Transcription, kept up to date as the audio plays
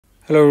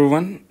Hello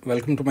everyone,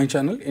 welcome to my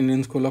channel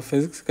Indian School of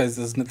Physics. Guys,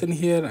 this is Nitin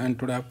here, and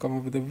today I've come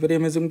up with a very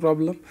amazing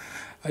problem.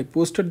 I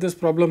posted this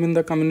problem in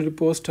the community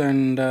post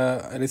and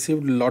I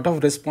received a lot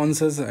of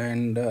responses,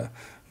 and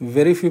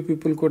very few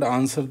people could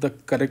answer the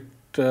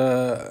correct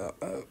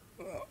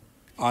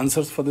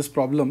answers for this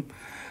problem.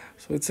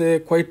 So it's a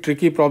quite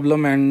tricky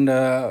problem, and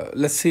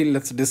let's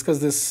discuss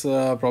this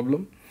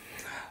problem.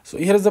 So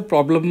here is the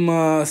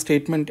problem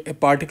statement. A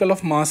particle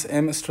of mass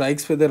m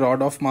strikes with a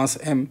rod of mass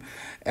m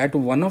at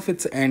one of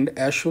its end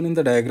as shown in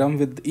the diagram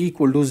with E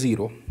equal to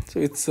 0. So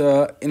it's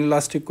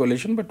inelastic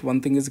collision, but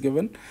one thing is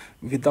given: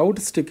 without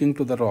sticking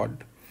to the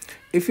rod.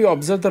 If you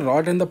observe the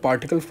rod and the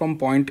particle from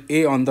point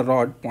A on the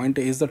rod, point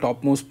A is the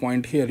topmost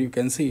point here, you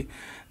can see,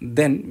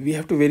 then we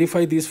have to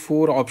verify these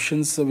four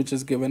options which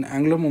is given.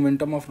 Angular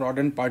momentum of rod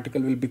and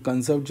particle will be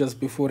conserved just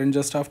before and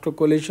just after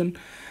collision.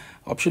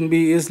 Option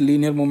B is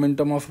linear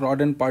momentum of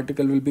rod and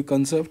particle will be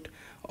conserved.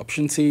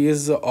 Option C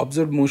is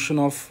observed motion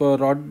of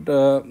rod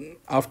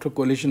after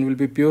collision will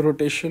be pure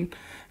rotation.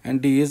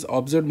 And D is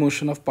observed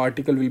motion of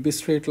particle will be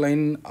straight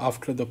line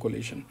after the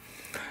collision.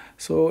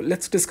 So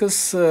let's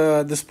discuss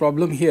this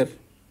problem here.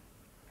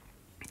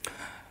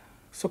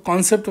 So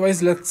concept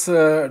wise, let's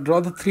draw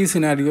the three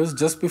scenarios: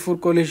 just before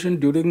collision,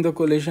 during the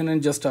collision,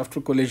 and just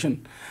after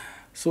collision.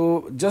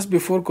 So just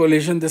before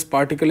collision, this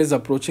particle is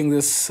approaching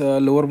this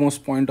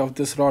lowermost point of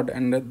this rod,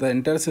 and the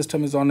entire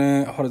system is on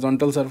a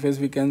horizontal surface,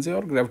 we can say,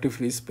 or gravity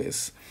free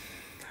space.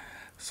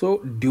 So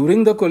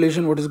during the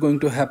collision, what is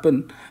going to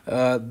happen?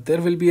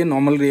 There will be a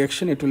normal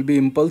reaction. It will be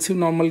impulsive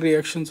normal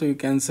reaction. So you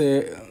can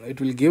say it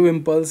will give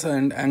impulse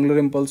and angular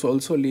impulse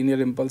also,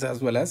 linear impulse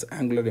as well as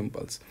angular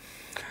impulse.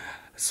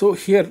 So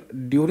here,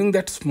 during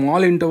that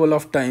small interval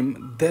of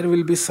time, there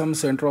will be some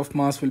center of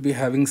mass will be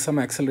having some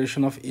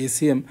acceleration of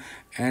ACM,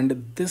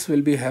 and this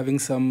will be having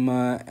some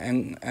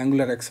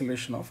angular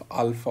acceleration of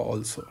alpha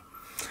also.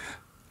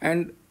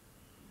 And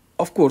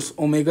of course,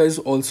 omega is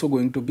also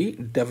going to be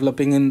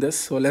developing in this.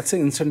 So let's say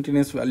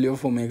instantaneous value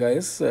of omega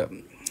is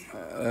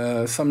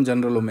some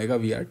general omega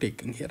we are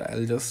taking here.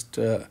 I'll just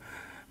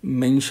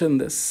mention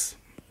this.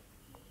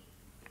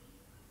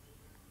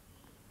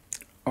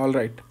 All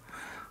right.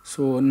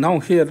 So now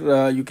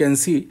here you can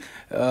see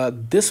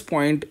this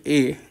point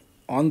A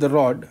on the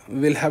rod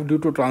will have, due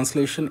to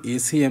translation,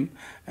 ACM,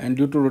 and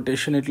due to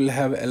rotation it will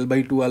have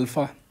L/2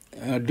 alpha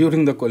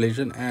during the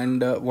collision,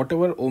 and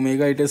whatever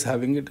omega it is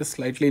having, it is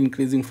slightly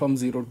increasing from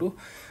 0 to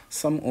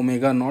some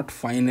omega naught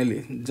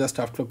finally just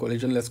after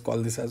collision. Let's call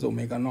this as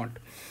omega naught.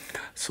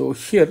 So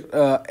here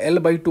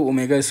L/2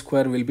 omega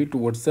square will be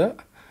towards the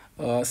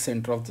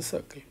center of the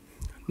circle.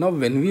 Now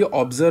when we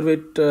observe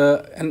it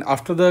and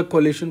after the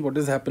collision, what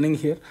is happening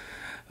here?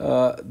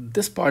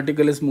 This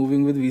particle is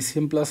moving with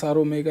VCM plus R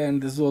omega,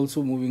 and this is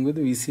also moving with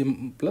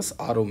VCM plus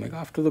R omega.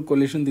 After the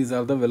collision, these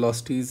are the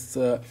velocities,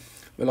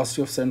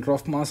 velocity of center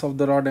of mass of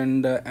the rod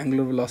and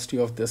angular velocity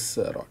of this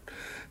rod.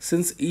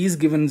 Since E is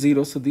given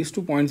 0, so these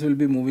 2 points will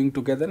be moving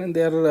together, and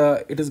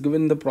there it is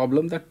given the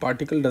problem that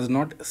particle does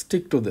not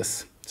stick to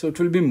this. So it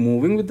will be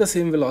moving with the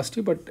same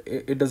velocity, but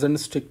it doesn't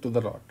stick to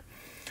the rod.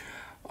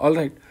 All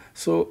right.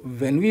 So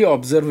when we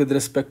observe with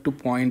respect to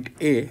point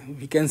A,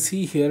 we can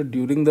see here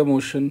during the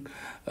motion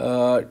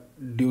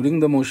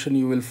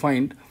you will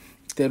find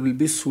there will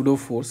be pseudo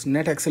force.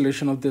 Net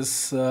acceleration of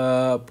this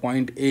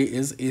point A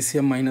is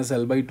ACM minus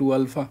L/2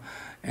 alpha,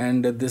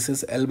 and this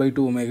is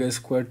L/2 omega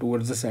square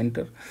towards the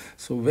center.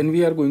 So when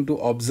we are going to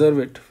observe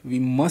it, we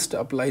must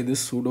apply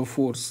this pseudo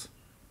force.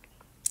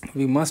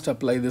 We must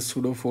apply this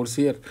pseudo force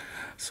here.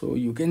 So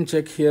you can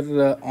check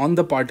here on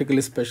the particle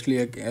especially,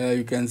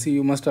 you can see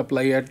you must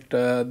apply at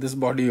this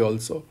body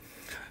also.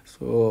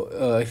 So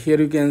here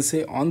you can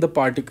say on the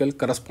particle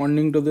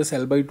corresponding to this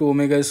L/2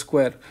 omega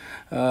square,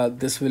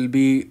 this will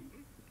be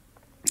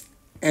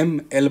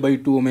m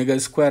L/2 omega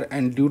square,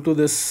 and due to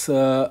this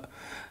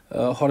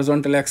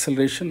horizontal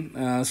acceleration,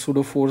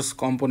 pseudo force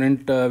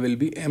component will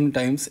be m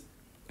times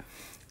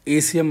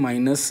ACM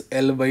minus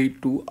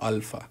L/2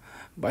 alpha.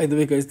 By the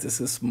way, guys, this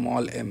is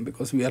small m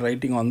because we are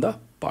writing on the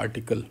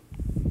particle.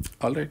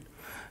 All right,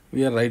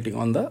 we are writing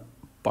on the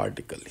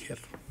particle here.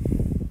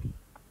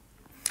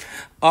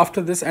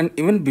 After this, and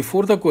even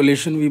before the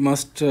collision, we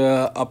must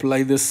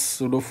apply this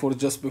pseudo force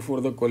just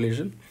before the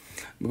collision,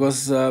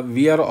 because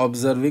we are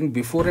observing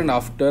before and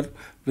after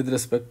with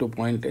respect to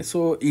point A.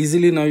 So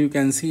easily now you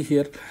can see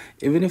here,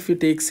 even if we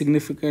take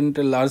significant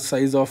large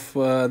size of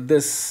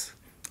this,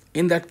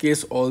 in that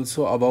case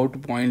also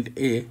about point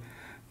A,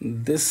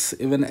 this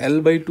even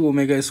L/2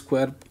 omega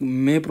square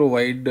may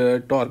provide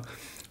torque,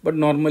 but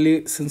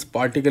normally since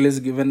particle is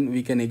given,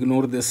 we can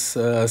ignore this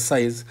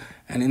size,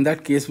 and in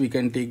that case we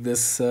can take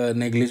this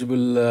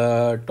negligible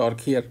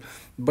torque here.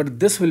 But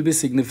this will be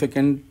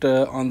significant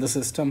on the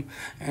system,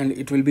 and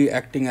it will be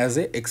acting as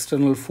a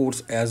external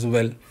force as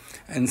well.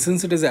 And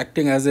since it is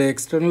acting as an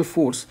external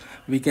force,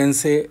 we can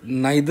say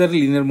neither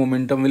linear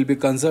momentum will be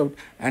conserved,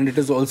 and it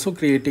is also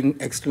creating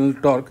external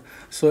torque.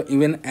 So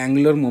even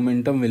angular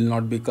momentum will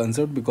not be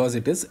conserved because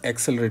it is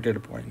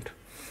accelerated point.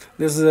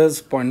 This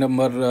is point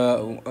number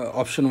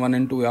option 1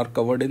 and 2 are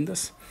covered in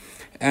this.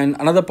 And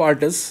another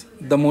part is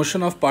the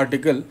motion of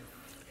particle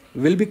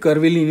will be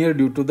curvilinear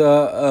due to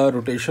the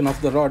rotation of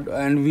the rod,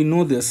 and we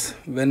know this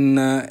when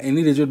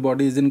any rigid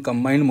body is in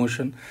combined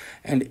motion,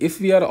 and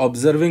if we are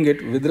observing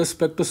it with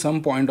respect to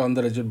some point on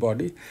the rigid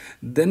body,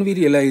 then we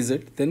realize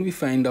it, then we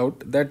find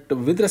out that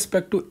with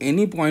respect to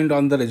any point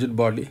on the rigid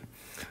body,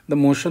 the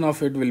motion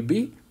of it will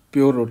be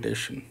pure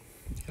rotation,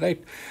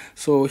 right?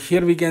 So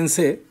here we can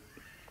say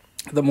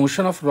the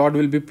motion of rod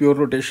will be pure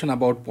rotation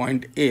about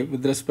point A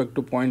with respect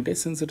to point A,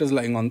 since it is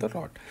lying on the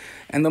rod,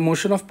 and the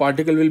motion of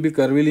particle will be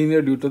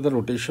curvilinear due to the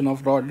rotation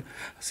of rod.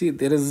 See,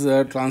 there is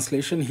a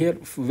translation here.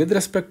 With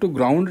respect to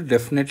ground,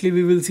 definitely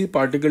we will see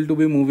particle to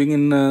be moving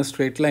in a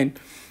straight line,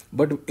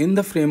 but in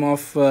the frame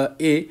of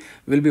A,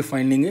 we'll be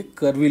finding a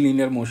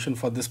curvilinear motion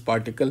for this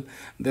particle.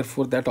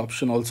 Therefore, that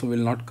option also will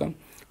not come.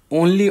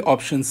 Only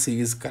option C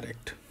is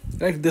correct,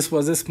 right? This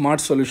was a smart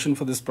solution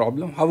for this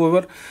problem.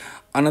 However,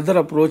 another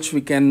approach we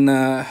can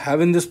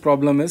have in this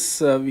problem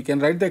is we can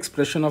write the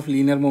expression of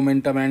linear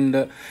momentum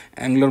and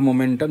angular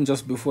momentum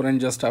just before and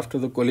just after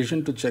the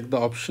collision to check the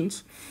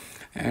options.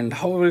 And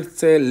however,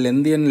 it's a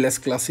lengthy and less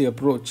classy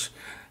approach.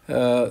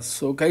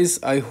 So guys,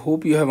 I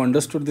hope you have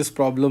understood this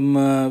problem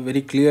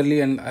very clearly,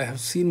 and I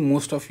have seen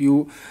most of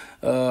you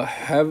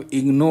have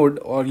ignored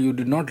or you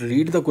did not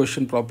read the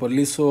question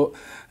properly. So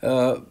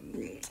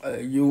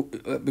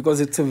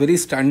because it's a very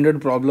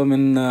standard problem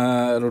in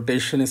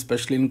rotation,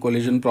 especially in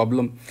collision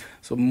problem,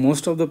 so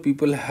most of the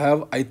people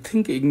have, I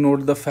think,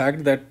 ignored the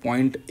fact that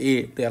point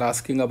A, they are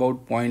asking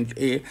about point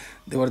A.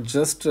 They were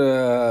just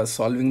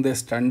solving the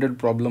standard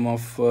problem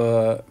of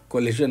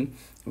collision,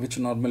 which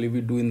normally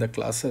we do in the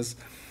classes.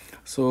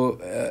 So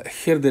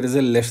here there is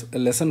a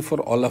lesson for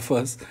all of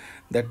us,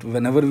 that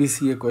whenever we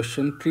see a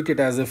question, treat it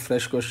as a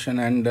fresh question,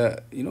 and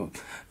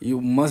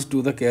you must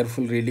do the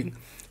careful reading.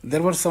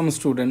 There were some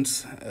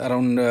students,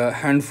 around a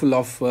handful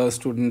of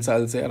students,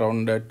 I'll say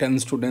around 10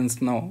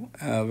 students now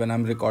when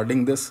I'm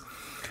recording this,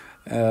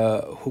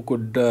 who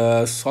could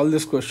solve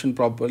this question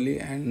properly,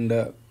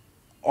 and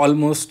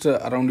almost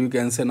around, you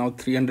can say now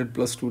 300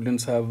 plus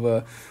students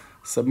have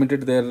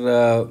submitted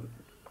their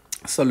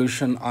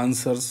solution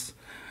answers.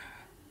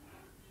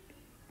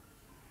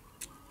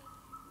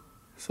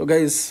 So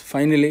guys,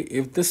 finally,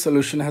 if this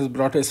solution has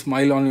brought a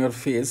smile on your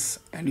face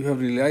and you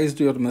have realized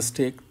your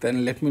mistake,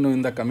 then let me know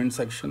in the comment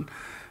section,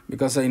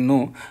 because I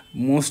know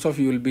most of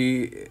you will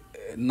be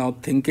now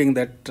thinking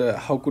that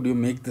how could you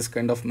make this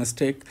kind of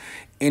mistake.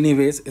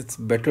 Anyways, it's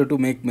better to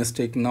make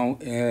mistake now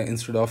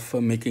instead of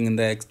making in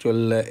the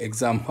actual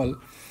exam hall.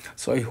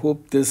 So I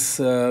hope this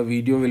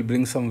video will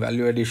bring some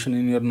value addition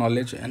in your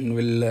knowledge and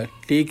will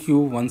take you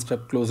one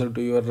step closer to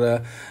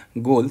your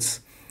goals.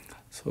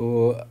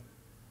 So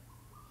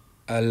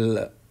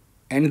I'll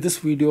end this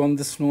video on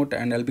this note,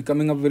 and I'll be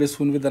coming up very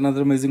soon with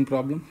another amazing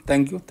problem.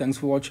 Thank you. Thanks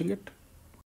for watching it.